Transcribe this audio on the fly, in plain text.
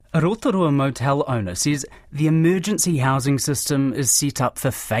A Rotorua motel owner says the emergency housing system is set up for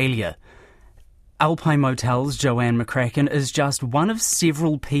failure. Alpine Motel's Joanne McCracken is just one of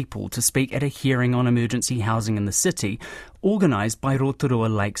several people to speak at a hearing on emergency housing in the city, organised by Rotorua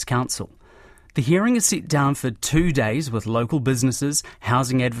Lakes Council. The hearing is set down for 2 days with local businesses,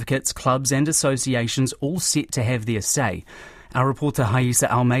 housing advocates, clubs and associations all set to have their say. Our reporter Haisa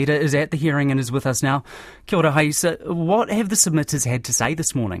Almeida is at the hearing and is with us now. Kia ora, Haisa. What have the submitters had to say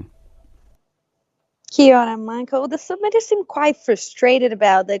this morning? Kia ora, Michael. The submitters seem quite frustrated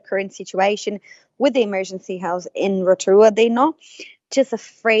about the current situation with the emergency house in Rotorua. They're not just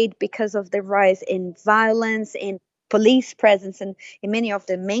afraid because of the rise in violence and police presence in many of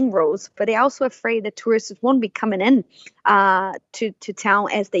the main roads, but they're also afraid that tourists won't be coming in to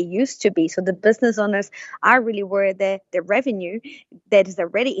town as they used to be. So the business owners are really worried that the revenue that is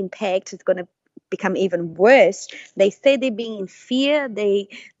already impacted is going to become even worse. They say they're being in fear. They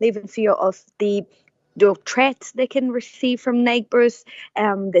live in fear of the threats they can receive from neighbors,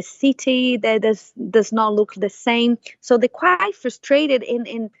 the city that does not look the same. So they're quite frustrated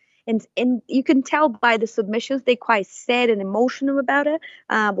and you can tell by the submissions they're quite sad and emotional about it.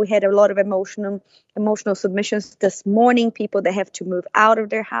 We had a lot of emotional submissions this morning, people that have to move out of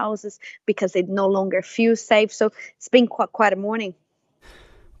their houses because they no longer feel safe. So it's been quite a morning.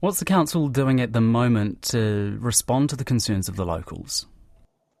 What's the council doing at the moment to respond to the concerns of the locals?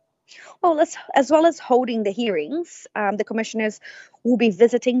 Well, as well as holding the hearings, the commissioners will be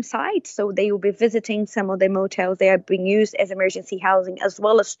visiting sites. So they will be visiting some of the motels that are being used as emergency housing, as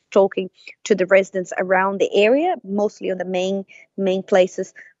well as talking to the residents around the area, mostly on the main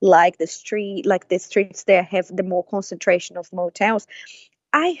places like the streets that have the more concentration of motels.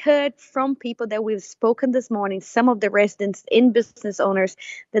 I heard from people that we've spoken this morning, some of the residents and business owners,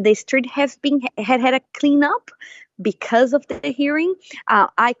 that the street had a cleanup because of the hearing.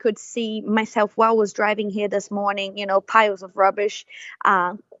 I could see myself while I was driving here this morning, piles of rubbish,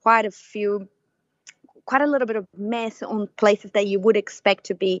 quite a little bit of mess on places that you would expect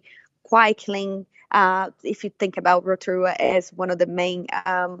to be quite clean. If you think about Rotorua as one of the main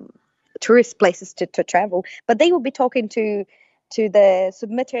tourist places to travel, but they will be talking to the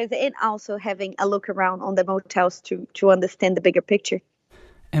submitters and also having a look around on the motels to understand the bigger picture.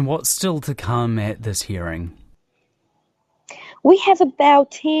 And what's still to come at this hearing? We have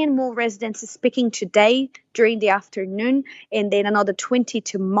about 10 more residents speaking today during the afternoon, and then another 20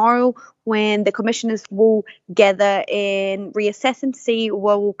 tomorrow when the commissioners will gather and reassess and see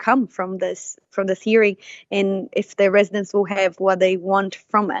what will come from this hearing, and if the residents will have what they want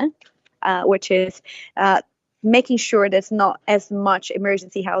from it, which is making sure there's not as much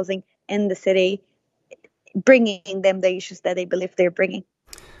emergency housing in the city, bringing them the issues that they believe they're bringing.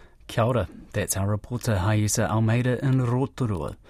 Kia ora. That's our reporter Haisa Almeida in Rotorua.